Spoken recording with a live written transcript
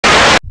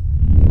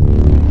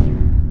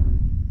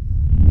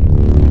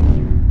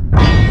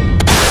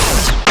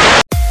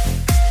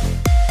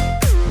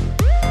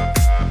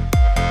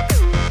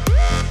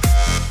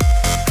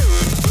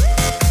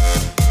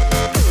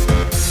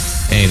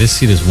This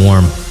seat is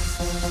warm.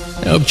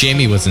 I hope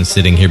Jamie wasn't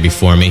sitting here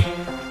before me.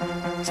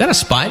 Is that a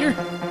spider?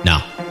 No,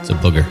 it's a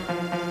booger.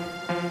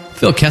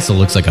 Phil Kessel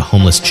looks like a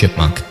homeless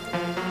chipmunk.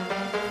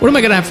 What am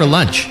I going to have for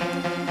lunch?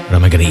 What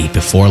am I going to eat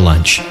before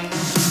lunch?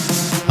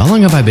 How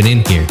long have I been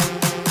in here?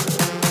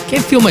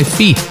 Can't feel my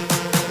feet.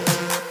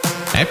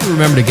 I have to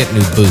remember to get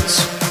new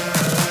boots.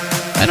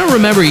 I don't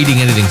remember eating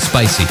anything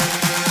spicy.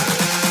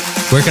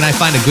 Where can I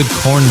find a good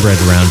cornbread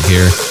around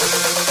here?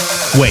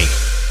 Wait,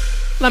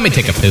 let me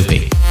take a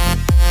poopie.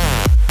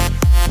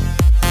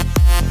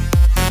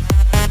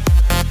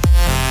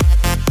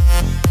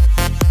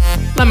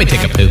 Let me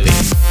take a poopie.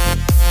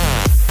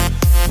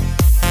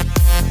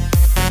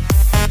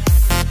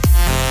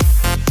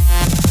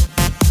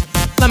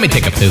 Let me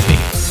take a poopie.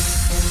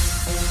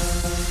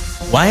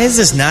 Why is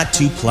this not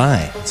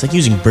 2-ply? It's like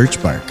using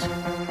birch bark.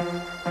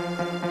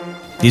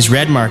 These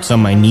red marks on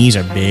my knees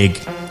are big.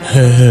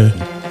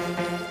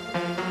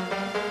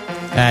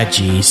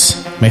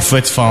 Jeez. My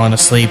foot's falling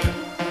asleep.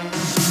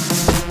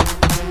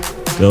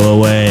 Go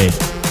away.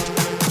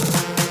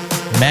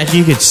 Imagine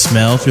you could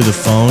smell through the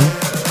phone.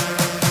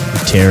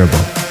 It'd be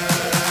terrible.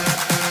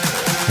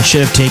 I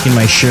should have taken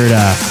my shirt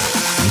off.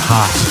 I'm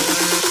hot.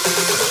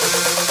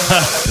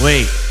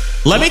 Wait.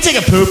 Let me take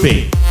a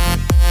poopie.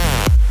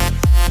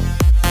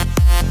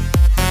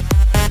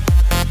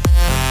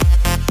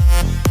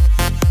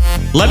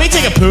 Let me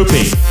take a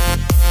poopie.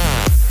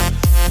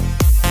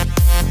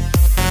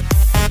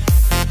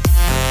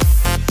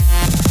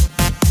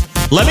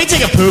 Let me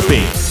take a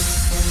poopie.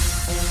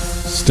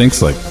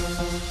 Stinks like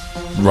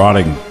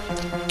rotting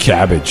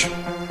cabbage.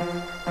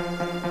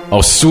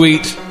 Oh,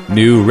 sweet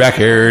new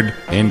record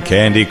in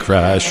Candy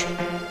Crush.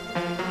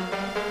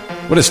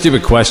 What a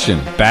stupid question.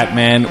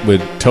 Batman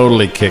would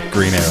totally kick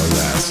Green Arrow's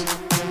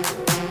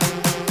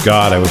ass.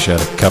 God, I wish I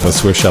had a cup of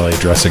Swiss chalet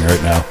dressing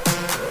right now.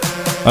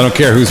 I don't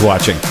care who's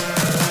watching.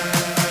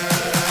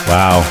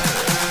 Wow,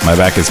 my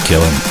back is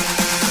killing.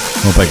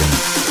 I hope I can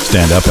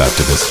stand up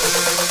after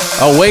this.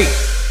 Oh, wait.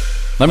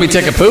 Let me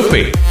take a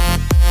poopie.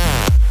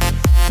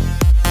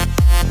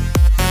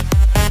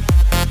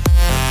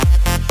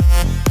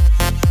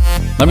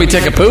 Let me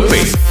take a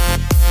poopie.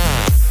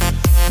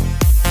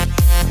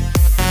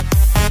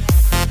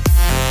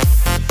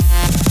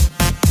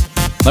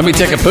 Let me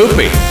take a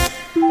poopie.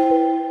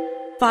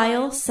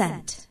 File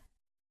sent.